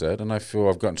 as I said, and I feel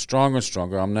I've gotten stronger and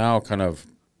stronger. I'm now kind of,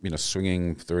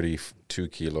 swinging 32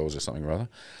 kilos or something rather.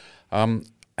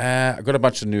 I've got a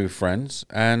bunch of new friends,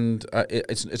 and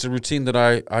it's a routine that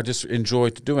I just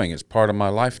enjoy doing. It's part of my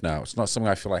life now. It's not something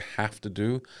I feel I have to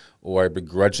do or I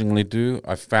begrudgingly do.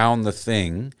 I found the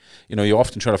thing. You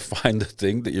often try to find the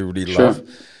thing that you really love,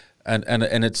 and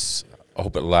it's. I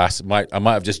hope it lasts. I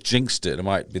might have just jinxed it. It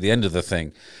might be the end of the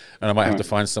thing, and I might have to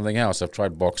find something else. I've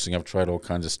tried boxing. I've tried all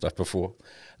kinds of stuff before,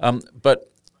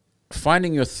 but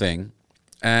finding your thing,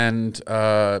 and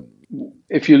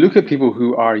if you look at people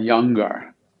who are younger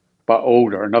but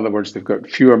older, in other words, they've got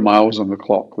fewer miles on the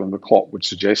clock than the clock would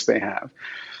suggest they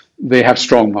have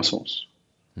strong muscles.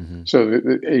 Mm-hmm. So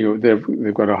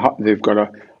they've got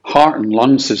a heart and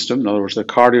lung system. In other words, their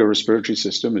cardiorespiratory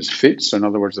system is fit. So in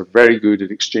other words, they're very good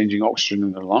at exchanging oxygen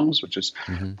in their lungs, which is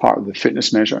part of the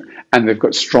fitness measure. And they've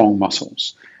got strong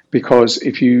muscles, because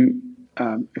if you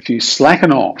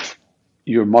slacken off,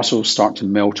 your muscles start to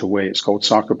melt away. It's called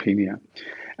sarcopenia.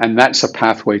 And that's a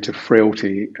pathway to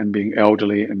frailty and being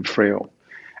elderly and frail.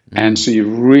 And so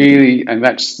and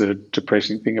that's the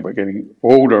depressing thing about getting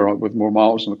older with more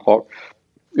miles on the clock,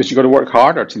 is you've got to work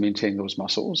harder to maintain those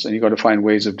muscles, and you've got to find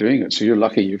ways of doing it. So you're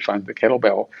lucky you found the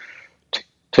kettlebell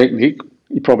technique.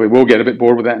 You probably will get a bit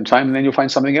bored with that in time, and then you'll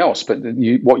find something else. But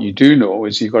what you do know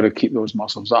is you've got to keep those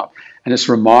muscles up. And it's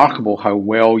remarkable how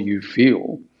well you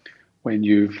feel when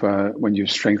you've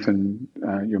strengthened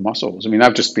your muscles. I mean,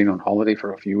 I've just been on holiday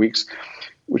for a few weeks,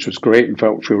 which was great and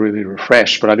feel really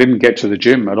refreshed. But I didn't get to the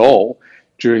gym at all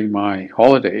during my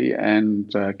holiday,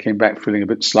 and came back feeling a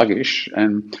bit sluggish.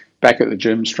 And back at the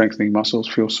gym, strengthening muscles,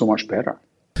 feels so much better.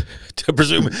 I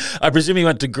presume you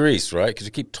went to Greece, right? Because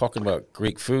you keep talking about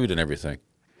Greek food and everything.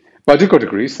 Well, I did go to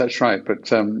Greece, that's right. But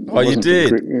you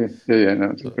did? No,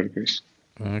 I did go to Greece.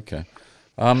 Okay.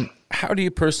 How do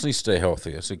you personally stay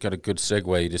healthy? So you got a good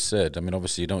segue you just said. I mean,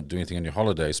 obviously you don't do anything on your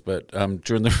holidays, but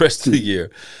during the rest of the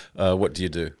year, what do you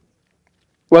do?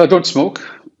 Well, I don't smoke.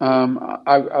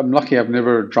 I'm lucky I've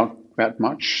never drunk that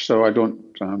much, so I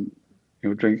don't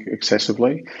drink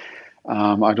excessively.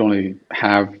 I'd only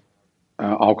have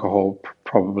alcohol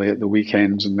probably at the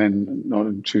weekends and then not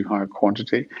in too high a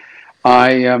quantity.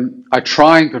 I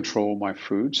try and control my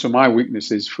food. So my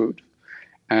weakness is food.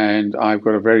 And I've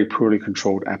got a very poorly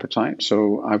controlled appetite,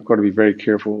 so I've got to be very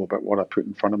careful about what I put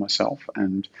in front of myself,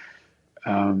 and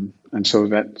so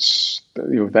that's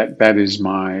that is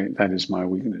my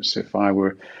weakness. If I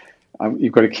were,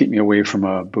 you've got to keep me away from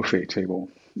a buffet table.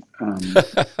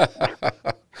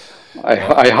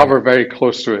 I hover very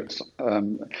close to it.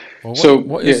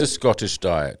 What is the Scottish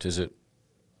diet? Is it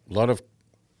a lot of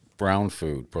brown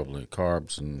food, probably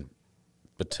carbs and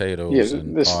potatoes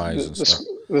and pies and stuff?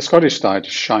 The Scottish diet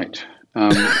is shite.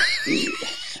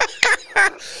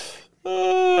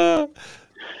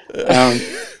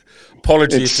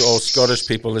 Apologies to all Scottish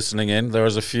people listening in. There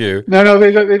was a few. No,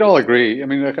 they'd all agree. I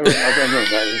mean, I don't know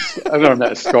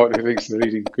that Scot who thinks they're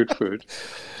eating good food.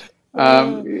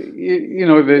 At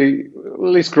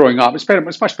least growing up, it's better.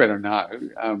 It's much better now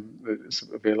that it's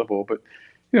available. But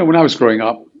when I was growing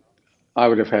up, I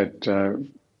would have had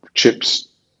chips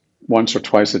once or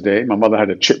twice a day. My mother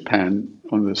had a chip pan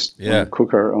on this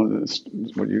cooker, on this,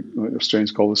 what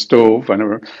Australians call the stove. I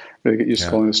never really get used to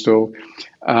calling it the stove.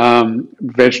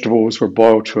 Vegetables were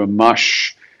boiled to a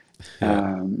mush.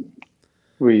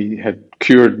 We had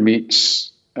cured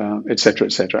meats, etc.,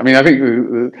 etc. I mean, I think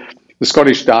the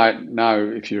Scottish diet now,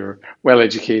 if you're well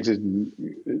educated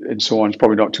and so on, is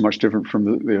probably not too much different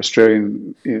from the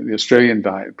Australian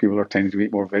diet. People are tending to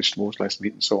eat more vegetables, less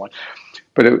meat, and so on.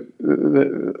 But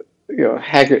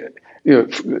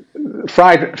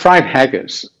fried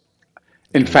haggis,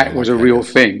 in fact, was a real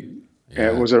thing.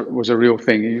 It was a real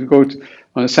thing. You go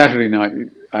on a Saturday night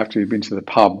after you'd been to the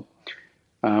pub.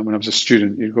 When I was a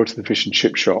student, you'd go to the fish and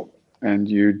chip shop, and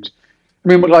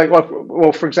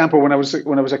for example, when I was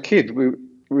a kid, we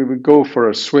would go for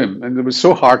a swim, and it was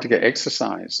so hard to get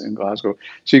exercise in Glasgow.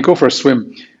 So you'd go for a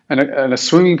swim, and a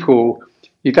swimming pool,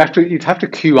 you'd have to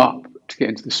queue up to get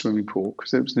into the swimming pool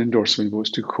because it was an indoor swimming pool. It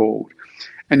was too cold,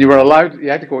 and you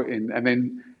had to go in, and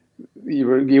then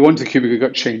you went to the cubicle,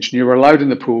 got changed, and you were allowed in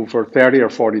the pool for 30 or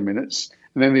 40 minutes,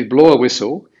 and then they'd blow a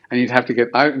whistle, and you'd have to get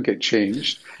out and get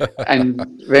changed, and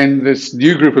then this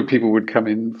new group of people would come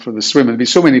in for the swim, and there'd be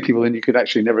so many people in you could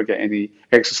actually never get any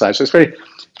exercise. So it's very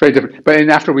different. But then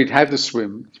after we'd had the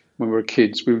swim when we were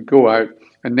kids, we would go out,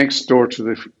 and next door to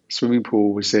the swimming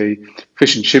pool was a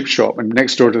fish and chip shop, and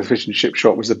next door to the fish and chip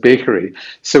shop was a bakery.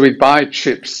 So we'd buy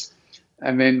chips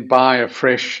and then buy a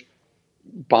fresh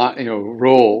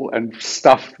roll and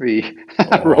stuff the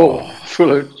roll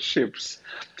full of chips.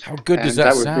 How good does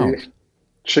that sound?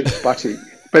 Chips butty.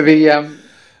 But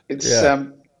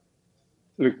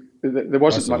look, there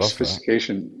wasn't much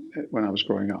sophistication when I was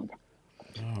growing up.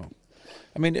 Oh.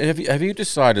 I mean, have you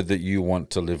decided that you want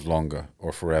to live longer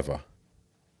or forever?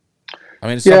 I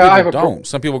mean, some people don't.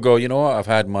 Some people go, what, I've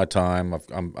had my time.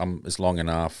 It's long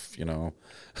enough.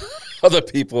 Other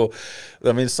people,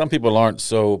 I mean, some people aren't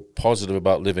so positive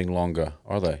about living longer,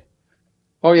 are they?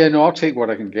 Oh yeah, no, I'll take what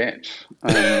I can get.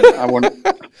 I want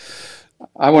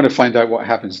to find out what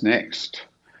happens next.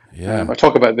 Yeah, I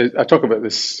talk about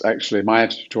this actually. My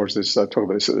attitude towards this, I talk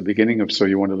about this at the beginning of So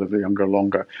You Want to Live Younger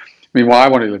Longer. I mean, why I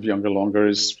want to live younger longer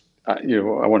is, I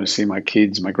want to see my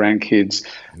kids, my grandkids.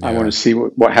 Yeah. I want to see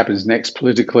what happens next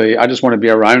politically. I just want to be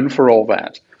around for all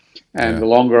that. And the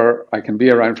longer I can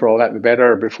be around for all that, the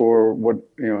better. Before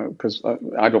because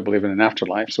I don't believe in an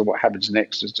afterlife. So what happens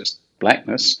next is just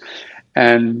blackness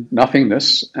and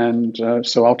nothingness. And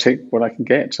so I'll take what I can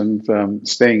get. And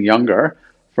staying younger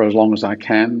for as long as I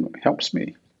can helps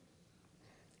me.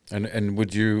 And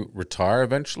would you retire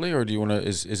eventually, or do you want to?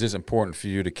 Is this important for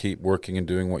you to keep working and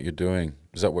doing what you're doing?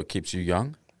 Is that what keeps you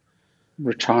young?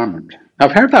 Retirement.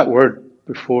 I've heard that word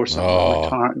before.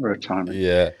 Retirement.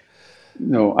 Yeah.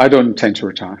 No, I don't intend to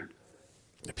retire.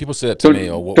 People say that to me.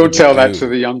 Don't tell that to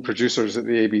the young producers at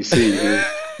the ABC who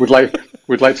would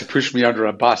like to push me under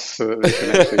a bus so that they can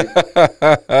actually.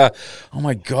 Oh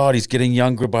my God, he's getting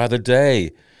younger by the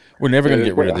day. We're never going to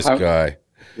get rid of this guy.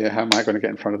 Yeah, how am I going to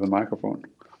get in front of the microphone?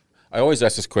 I always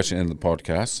ask this question in the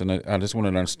podcast, and I just want to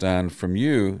understand from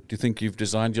you, do you think you've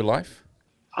designed your life?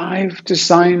 I've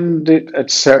designed it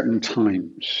at certain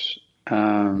times.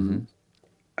 I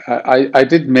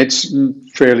did medicine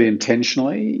fairly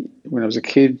intentionally when I was a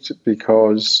kid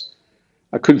because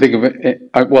I couldn't think of it.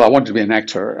 I wanted to be an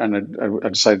actor, and I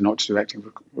decided not to do acting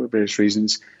for various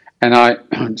reasons. And I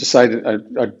decided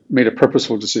I made a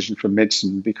purposeful decision for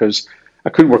medicine because I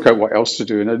couldn't work out what else to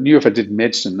do. And I knew if I did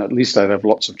medicine, at least I'd have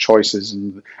lots of choices,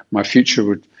 and my future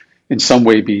would, in some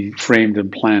way, be framed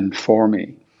and planned for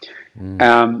me.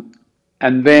 And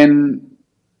then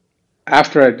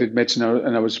after I did medicine,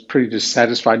 and I was pretty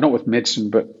dissatisfied, not with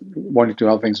medicine, but wanting to do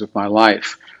other things with my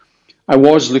life, I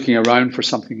was looking around for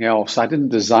something else. I didn't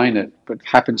design it, but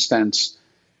happenstance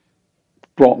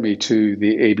brought me to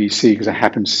the ABC because I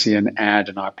happened to see an ad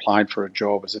and I applied for a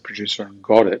job as a producer and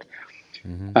got it.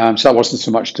 So that wasn't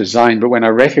so much design, but when I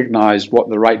recognized what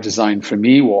the right design for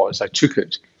me was, I took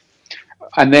it.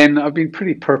 And then I've been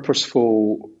pretty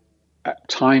purposeful at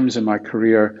times in my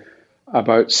career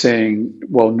about saying,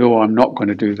 well, no, I'm not going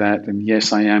to do that. And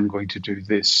yes, I am going to do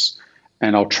this.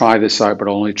 And I'll try this out, but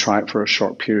I'll only try it for a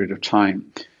short period of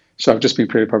time. So I've just been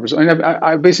pretty purposeful. I mean,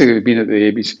 I've basically been at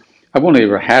the ABC. I've only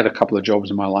ever had a couple of jobs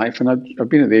in my life, and I've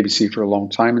been at the ABC for a long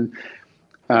time,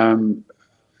 and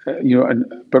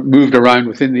but moved around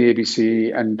within the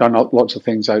ABC and done lots of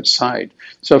things outside.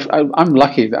 So I'm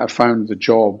lucky that I found the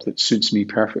job that suits me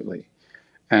perfectly,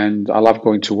 and I love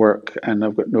going to work, and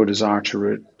I've got no desire to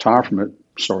retire from it.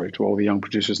 Sorry to all the young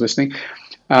producers listening.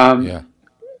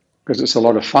 Because it's a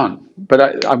lot of fun.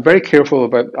 But I'm very careful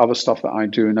about other stuff that I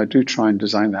do, and I do try and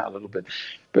design that a little bit.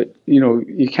 But,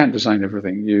 you can't design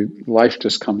everything. Life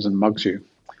just comes and mugs you.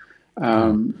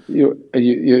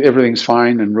 Everything's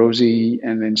fine and rosy,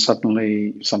 and then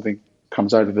suddenly something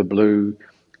comes out of the blue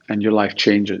and your life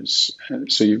changes.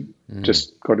 So you've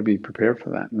just got to be prepared for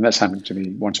that. And that's happened to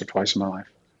me once or twice in my life.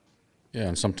 Yeah,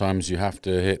 and sometimes you have to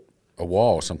hit a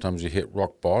wall. Sometimes you hit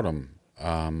rock bottom.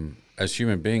 As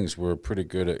human beings, we're pretty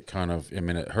good at it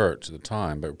hurts at the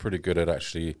time, but we're pretty good at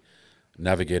actually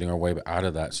navigating our way out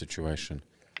of that situation.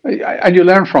 And you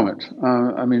learn from it.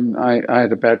 I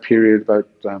had a bad period about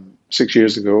 6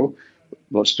 years ago,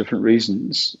 lots of different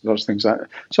reasons, lots of things.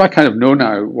 So I kind of know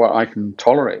now what I can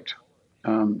tolerate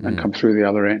and come through the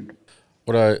other end.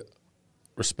 What I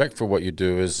respect for what you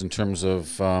do is in terms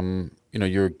of,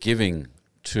 you're giving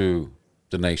to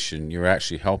the nation, you're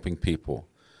actually helping people.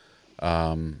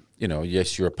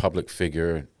 Yes, you're a public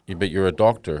figure, but you're a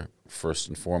doctor first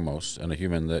and foremost, and a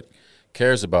human that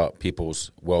cares about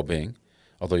people's well-being,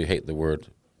 although you hate the word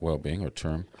well-being or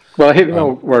term. Well, I hate the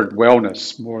word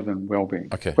wellness more than well-being.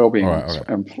 Okay. Well-being, all right.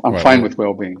 I'm fine with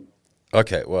well-being.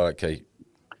 Okay, well, okay.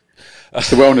 It's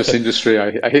the wellness industry.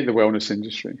 I hate the wellness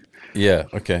industry. Yeah,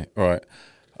 okay, all right.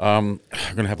 I'm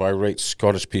going to have irate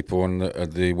Scottish people, and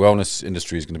the wellness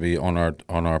industry is going to be on our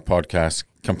podcast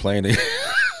complaining.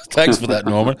 Thanks for that,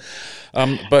 Norman.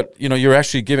 But you're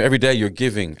actually giving every day. You're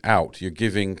giving out. You're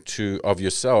giving of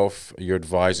yourself. You're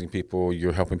advising people.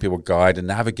 You're helping people guide and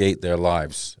navigate their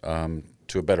lives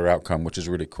to a better outcome, which is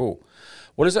really cool.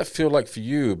 What does that feel like for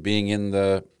you, being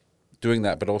doing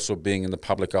that, but also being in the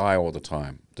public eye all the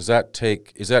time? Does that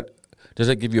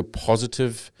give you a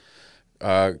positive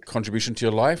contribution to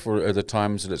your life, or are there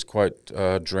times that it's quite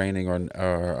draining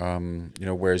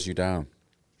or wears you down?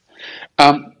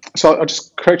 So I'll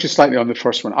just correct you slightly on the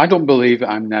first one. I don't believe that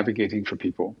I'm navigating for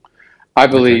people. I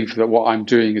believe that what I'm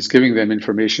doing is giving them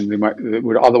information they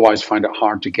would otherwise find it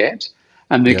hard to get,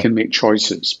 and they can make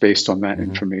choices based on that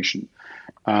information.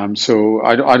 So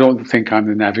I don't think I'm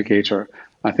the navigator.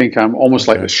 I think I'm almost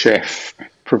like the chef,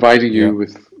 providing you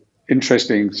with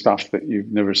interesting stuff that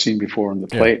you've never seen before on the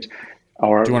plate.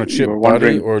 Or, do you want a chip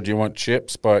buddy, or do you want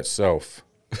chips by itself?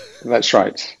 That's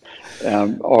right.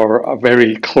 Or a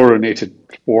very chlorinated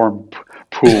warm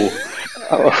pool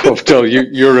of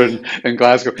urine in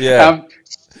Glasgow. Yeah.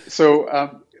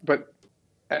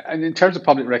 And in terms of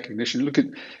public recognition,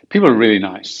 people are really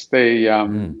nice. They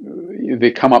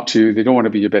come up to you. They don't want to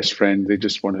be your best friend. They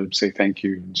just want to say thank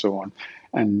you and so on.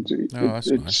 And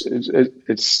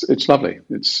it's lovely.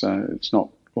 It's not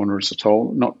onerous at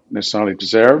all. Not necessarily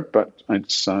deserved, but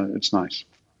it's nice.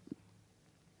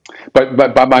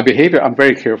 But my behavior, I'm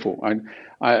very careful. I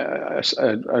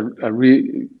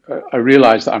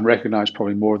realize that I'm recognized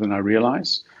probably more than I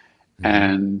realize,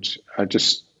 and I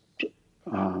just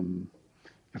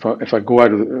if I go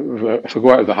out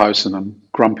of the house and I'm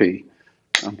grumpy,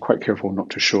 I'm quite careful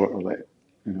not to show it or let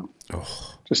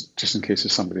just in case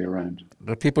there's somebody around.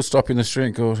 Do people stop you in the street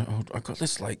and go, "Oh, I got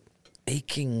this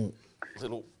aching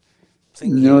little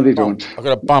thing"? No, they don't. I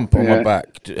got a bump on my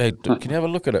back. Hey, can you have a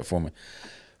look at it for me?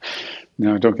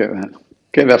 No, I don't get that.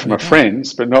 Get that from my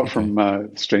friends, but not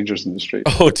from strangers in the street.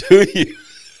 Oh, do you?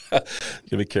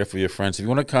 You be careful of your friends. If you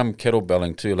want to come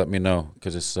kettlebelling too, let me know,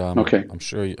 because it's okay. I'm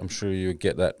sure you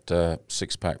get that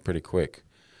 6-pack pretty quick.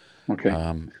 Okay.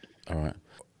 All right.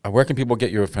 Where can people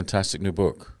get your fantastic new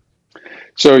book?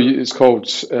 So it's called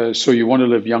So You Want to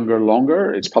Live Younger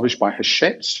Longer. It's published by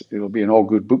Hachette. It'll be in all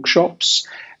good bookshops,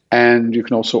 and you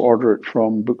can also order it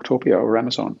from Booktopia or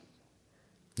Amazon.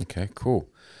 Okay, cool.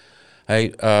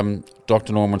 Hey,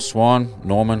 Dr. Norman Swan.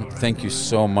 Norman, thank you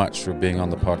so much for being on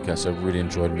the podcast. I really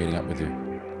enjoyed meeting up with you.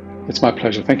 It's my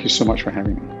pleasure. Thank you so much for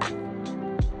having me.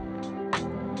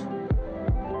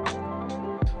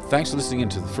 Thanks for listening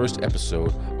into the first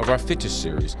episode of our Fitness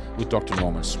series with Dr.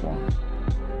 Norman Swan.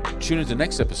 Tune into the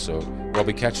next episode where I'll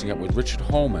be catching up with Richard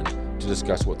Holman to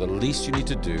discuss what the least you need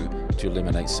to do to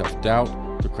eliminate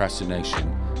self-doubt,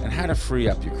 procrastination, and how to free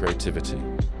up your creativity.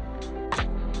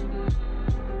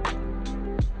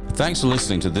 Thanks for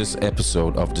listening to this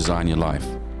episode of Design Your Life.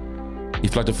 If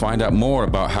you'd like to find out more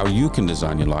about how you can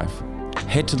design your life,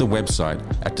 head to the website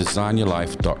at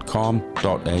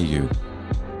designyourlife.com.au.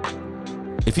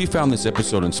 If you found this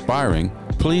episode inspiring,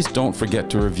 please don't forget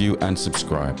to review and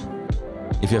subscribe.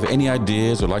 If you have any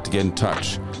ideas or like to get in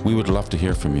touch, we would love to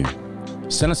hear from you.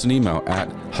 Send us an email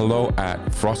at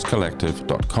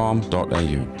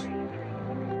hello@frostcollective.com.au.